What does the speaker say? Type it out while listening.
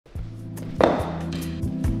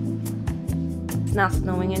It's not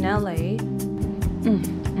snowing in LA.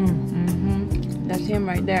 That's him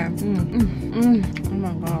right there. Oh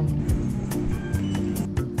my god.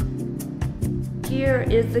 Here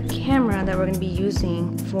is the camera that we're gonna be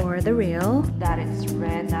using for the reel. That it's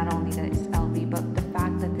red, not only that it's LV, but the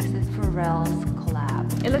fact that this is Pharrell's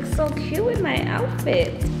collab. It looks so cute with my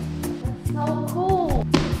outfit. That's so cool.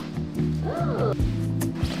 Ooh.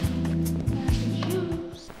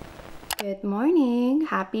 Good morning.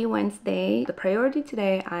 Happy Wednesday. The priority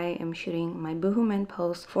today, I am shooting my Boohoo Men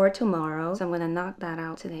post for tomorrow. So I'm gonna knock that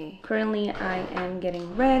out today. Currently, I am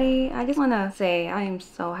getting ready. I just wanna say I am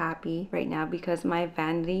so happy right now because my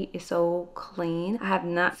vanity is so clean. I have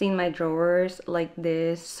not seen my drawers like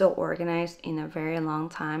this so organized in a very long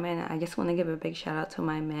time. And I just wanna give a big shout out to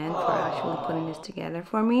my man for actually putting this together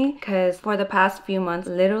for me. Because for the past few months,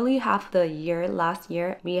 literally half the year, last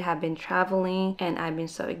year, we have been traveling and I've been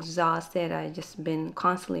so exhausted. I just been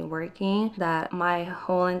constantly working that my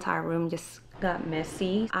whole entire room just got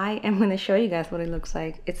messy. I am gonna show you guys what it looks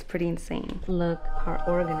like. It's pretty insane. Look how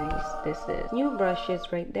organized this is. New brushes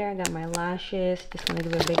right there. I got my lashes. Just want to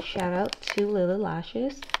give a big shout out to Lily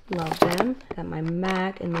Lashes. Love them. Got my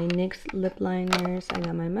MAC and my NYX lip liners. I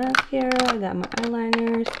got my mascara. I got my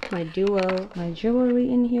eyeliners. My duo. My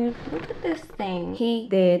jewelry in here. Look at this thing. He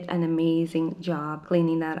did an amazing job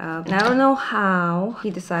cleaning that up. And I don't know how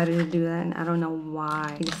he decided to do that. And I don't know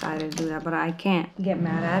why he decided to do that. But I can't get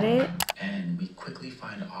mad at it. And we quickly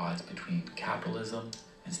find odds between capitalism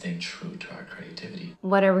and staying true to our creativity.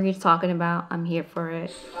 Whatever he's talking about, I'm here for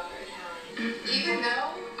it. Even though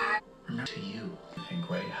remember to you, and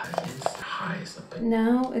Gray has its highest opinion.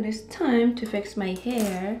 Now it is time to fix my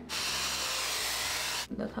hair.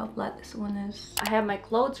 Look how flat this one is. I have my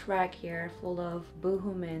clothes rack here full of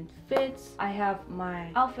Boohoo Men fits. I have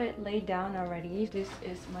my outfit laid down already. This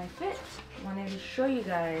is my fit. Wanted to show you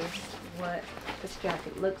guys what this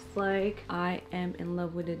jacket looks like. I am in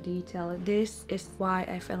love with the detail. This is why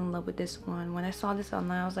I fell in love with this one. When I saw this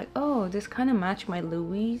online, I was like, oh, this kind of matched my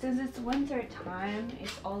Louis. Since it's winter time,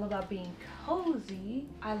 it's all about being cozy.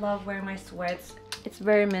 I love wearing my sweats. It's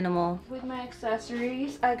very minimal. With my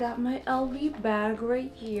accessories, I got my LV bag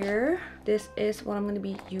right here. This is what I'm going to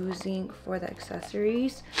be using for the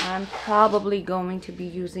accessories. I'm probably going to be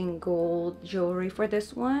using gold jewelry for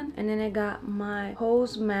this one. And then I got my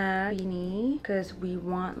hose mat beanie because we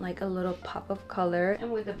want like a little pop of color.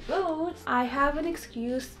 And with the boots, I have an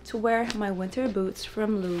excuse to wear my winter boots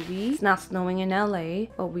from Louis. It's not snowing in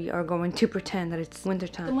LA, but we are going to pretend that it's winter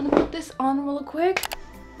time. I'm going to put this on real quick.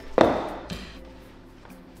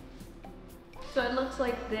 So it looks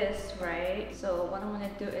like this, right? So what I'm gonna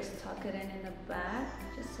do is tuck it in the back,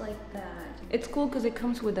 just like that. It's cool because it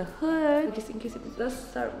comes with a hood, just in case it does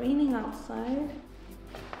start raining outside.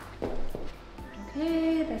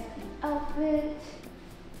 Okay, that's the outfit.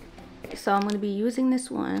 So I'm going to be using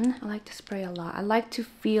this one. I like to spray a lot. I like to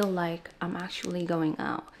feel like I'm actually going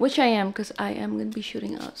out, which I am because I am going to be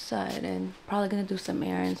shooting outside and probably going to do some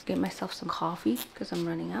errands, get myself some coffee because I'm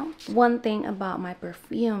running out. One thing about my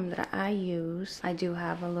perfume that I use, I do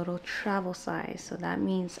have a little travel size. So that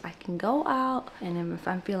means I can go out, and then if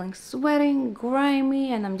I'm feeling sweating,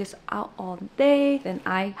 grimy, and I'm just out all day, then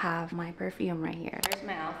I have my perfume right here. Here's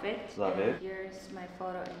my outfit. Love it. Here's my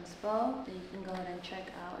photo inspo. So you can go ahead and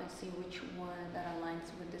check out and see which one that aligns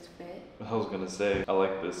with this fit. I was gonna say, I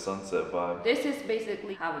like this sunset vibe. This is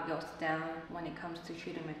basically how it goes down when it comes to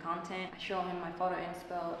shooting my content. I show him my photo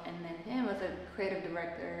inspo, and then him as a creative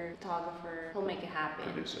director, photographer, he'll make it happen.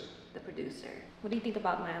 Producer. The producer. What do you think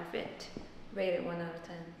about my outfit? Rated 1 out of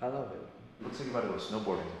 10. I love it. Looks like about to go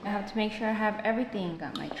snowboarding. I have to make sure I have everything.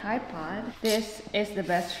 Got my tripod. This is the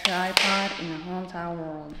best tripod in the whole entire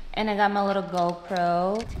world. And I got my little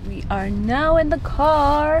GoPro. We are now in the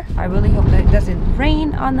car. I really hope that it doesn't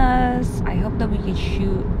rain on us. I hope that we can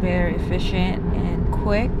shoot very efficient and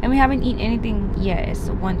quick. And we haven't eaten anything yet. It's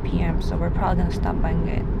 1 p.m. so we're probably gonna stop by and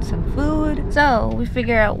get some food. So we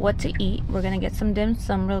figure out what to eat. We're gonna get some dim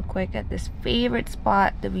sum real quick at this favorite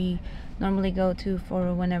spot that we normally go to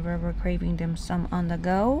for whenever we're craving dim sum on the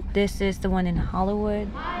go. This is the one in Hollywood.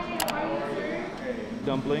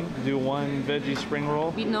 Dumpling, do 1 veggie spring roll.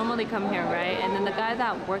 We normally come here, right? And then the guy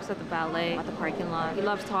that works at the ballet at the parking lot, he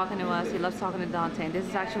loves talking to us. He loves talking to Dante. And this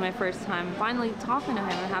is actually my first time finally talking to him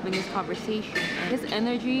and having this conversation. And his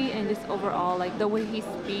energy and just overall, like the way he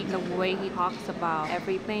speaks, the way he talks about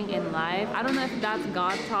everything in life. I don't know if that's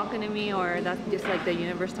God talking to me or that's just like the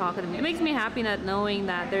universe talking to me. It makes me happy that knowing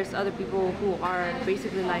that there's other people who are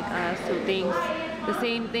basically like us, who thinks the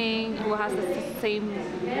same thing, who has the same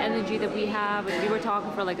energy that we have. And we were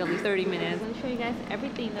talking for like at least 30 minutes. I'm gonna show you guys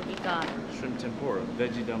everything that we got. Shrimp tempura,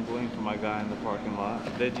 veggie dumpling for my guy in the parking lot,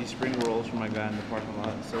 veggie spring rolls for my guy in the parking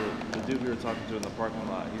lot. So the dude we were talking to in the parking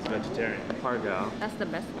lot, he's vegetarian. Pargal. That's the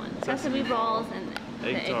best one. Sesame balls and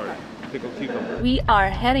Egg tart. Pickled cucumber. We are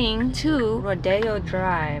heading to Rodeo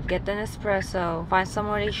Drive, get an espresso, find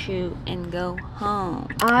somewhere to shoot, and go home.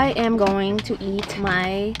 I am going to eat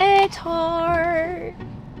my egg tart.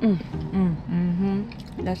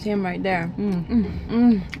 That's him right there.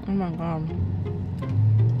 Oh my god.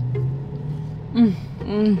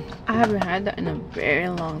 I haven't had that in a very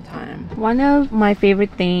long time. One of my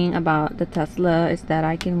favorite thing about the Tesla is that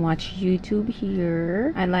I can watch YouTube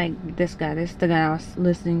here. I like this guy. This is the guy I was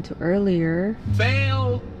listening to earlier.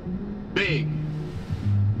 Fail big.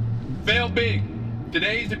 Fail big.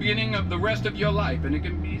 Today's the beginning of the rest of your life, and it's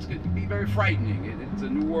going to be very frightening. It's a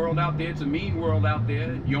new world out there. It's a mean world out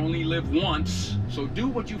there. You only live once, so do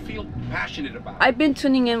what you feel passionate about. I've been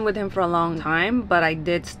tuning in with him for a long time, but I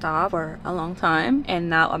did stop for a long time, and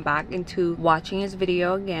now I'm back into watching his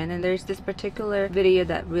video again. And there's this particular video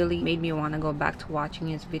that really made me want to go back to watching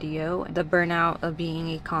his video. The burnout of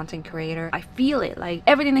being a content creator. I feel it. Like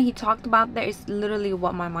everything that he talked about there is literally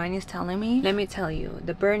what my mind is telling me. Let me tell you,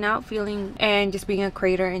 the burnout feeling and just being a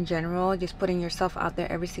creator in general, just putting yourself out there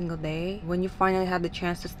every single day, when you finally have the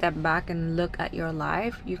chance to step back and look at your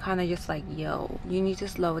life, you kind of just like, yo, you need to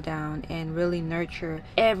slow down and really nurture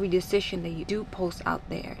every decision that you do post out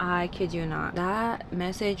there. I kid you not, that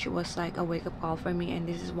message was like a wake-up call for me, and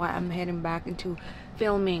this is why I'm heading back into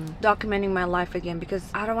filming, documenting my life again, because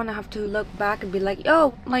I don't want to have to look back and be like,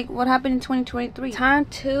 yo, like what happened in 2023? Time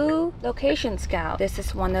to location scout. This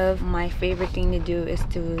is one of my favorite thing to do, is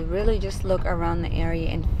to really just look around the area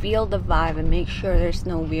and feel the vibe and make sure there's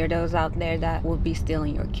no weirdos out there that will be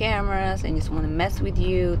stealing your cameras and just want to mess with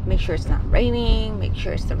you. Make sure it's not raining, make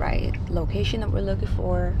sure it's the right location that we're looking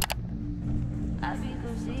for.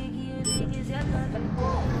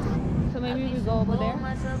 So maybe we go over there.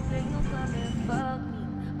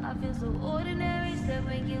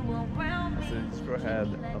 This girl had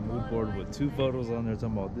a mood board with 2 photos on there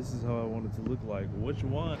talking about this is how I want it to look like. Which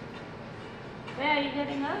one? Yeah, are you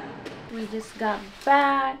getting up? We just got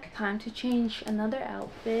back. Time to change another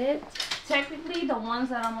outfit. Technically, the ones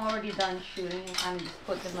that I'm already done shooting, I kind of just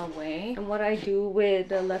put them away. And what I do with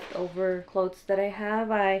the leftover clothes that I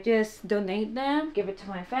have, I just donate them, give it to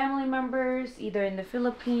my family members, either in the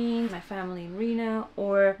Philippines, my family in Reno,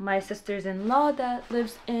 or my sisters-in-law that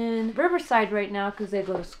lives in Riverside right now because they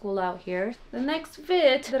go to school out here. The next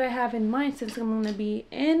fit that I have in mind, since I'm going to be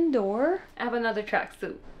indoor, I have another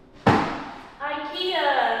tracksuit.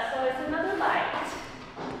 IKEA, so it's another light.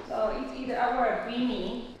 So it's either I wear a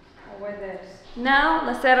beanie or wear this. Now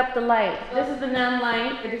let's set up the light. This is the NAN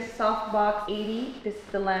light. This is softbox 80. This is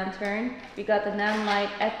the lantern. We got the NAN light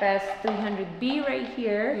FS 300B right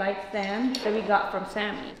here, light stand that we got from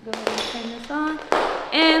Sammy. Go ahead and turn this on.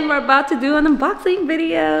 And we're about to do an unboxing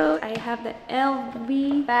video. I have the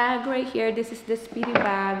LV bag right here. This is the Speedy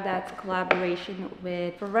bag that's a collaboration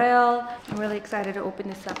with Pharrell. I'm really excited to open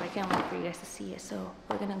this up. I can't wait for you guys to see it. So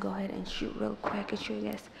we're gonna go ahead and shoot real quick and show you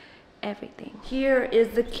guys everything. Here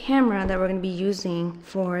is the camera that we're going to be using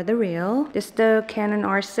for the reel. This is the Canon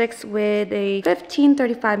R6 with a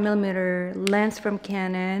 15-35mm lens from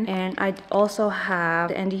Canon, and I also have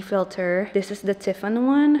the ND filter. This is the Tiffany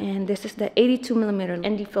one, and this is the 82mm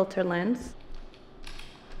ND filter lens.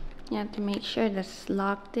 You have to make sure that's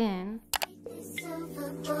locked in.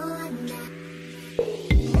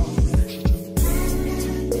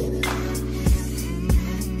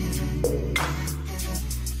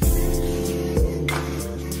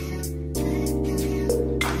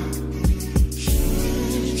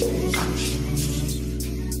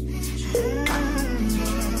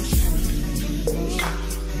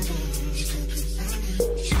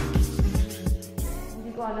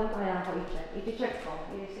 I-check ko.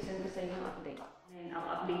 I-send ko sa inyo update. And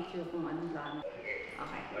I'll update you kung anong gamit.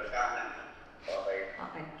 Okay.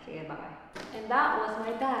 Okay. Sige, bye-bye. And that was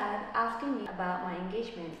my dad asking me about my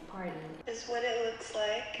engagement party. Is what it looks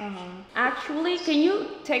like. Actually, can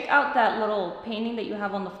you take out that little painting that you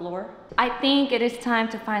have on the floor? I think it is time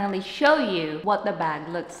to finally show you what the bag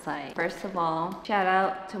looks like. First of all, shout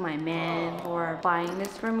out to my man for buying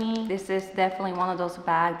this for me. This is definitely one of those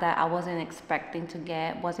bags that I wasn't expecting to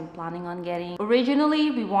get, wasn't planning on getting.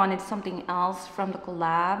 Originally, we wanted something else from the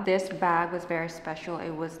collab. This bag was very special.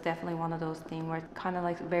 It was definitely one of those things where kind of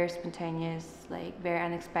like very spontaneous, like very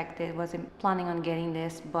unexpected. Wasn't planning on getting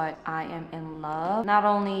this, but I am in love. Not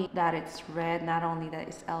only that it's red, not only that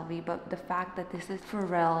it's LV, but the fact that this is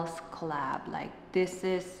Pharrell's collab. Like, this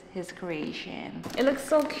is his creation. It looks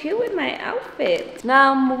so cute with my outfit.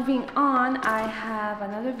 Now moving on, I have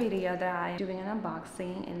another video that I'm doing an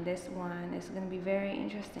unboxing, and this one is gonna be very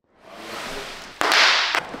interesting.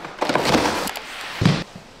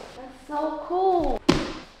 That's so cool.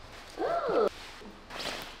 Ooh.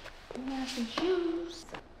 We have some shoes.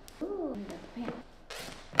 Ooh, we got the pants.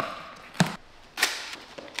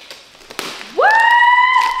 What?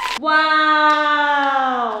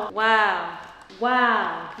 Wow! Wow!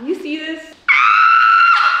 Wow! You see this?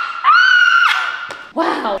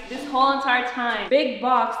 Wow! This whole entire time, big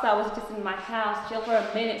box that was just in my house, chilled for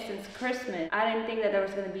a minute since Christmas. I didn't think that there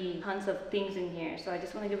was gonna be tons of things in here. So I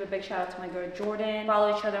just wanna give a big shout out to my girl Jordan.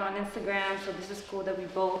 Follow each other on Instagram, so this is cool that we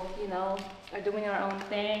both, you know, are doing our own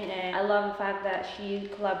thing. And I love the fact that she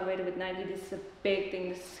collaborated with Nike. This is a big thing,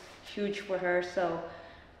 this is huge for her. So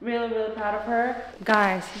really proud of her.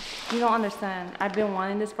 Guys, you don't understand. I've been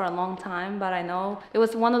wanting this for a long time, but I know it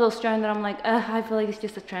was one of those trends that I'm like, I feel like it's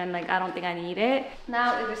just a trend. Like, I don't think I need it.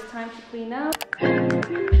 Now it is time to clean up.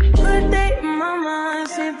 Good day in my mind,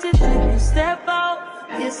 safe to take a step out.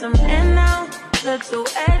 Get some air now, let your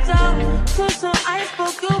edge out. Put some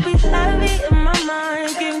iceberg, you'll be heavy in my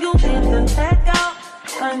mind. Can you get the heck out?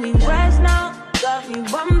 I need rest now, got me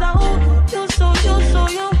bummed out. You so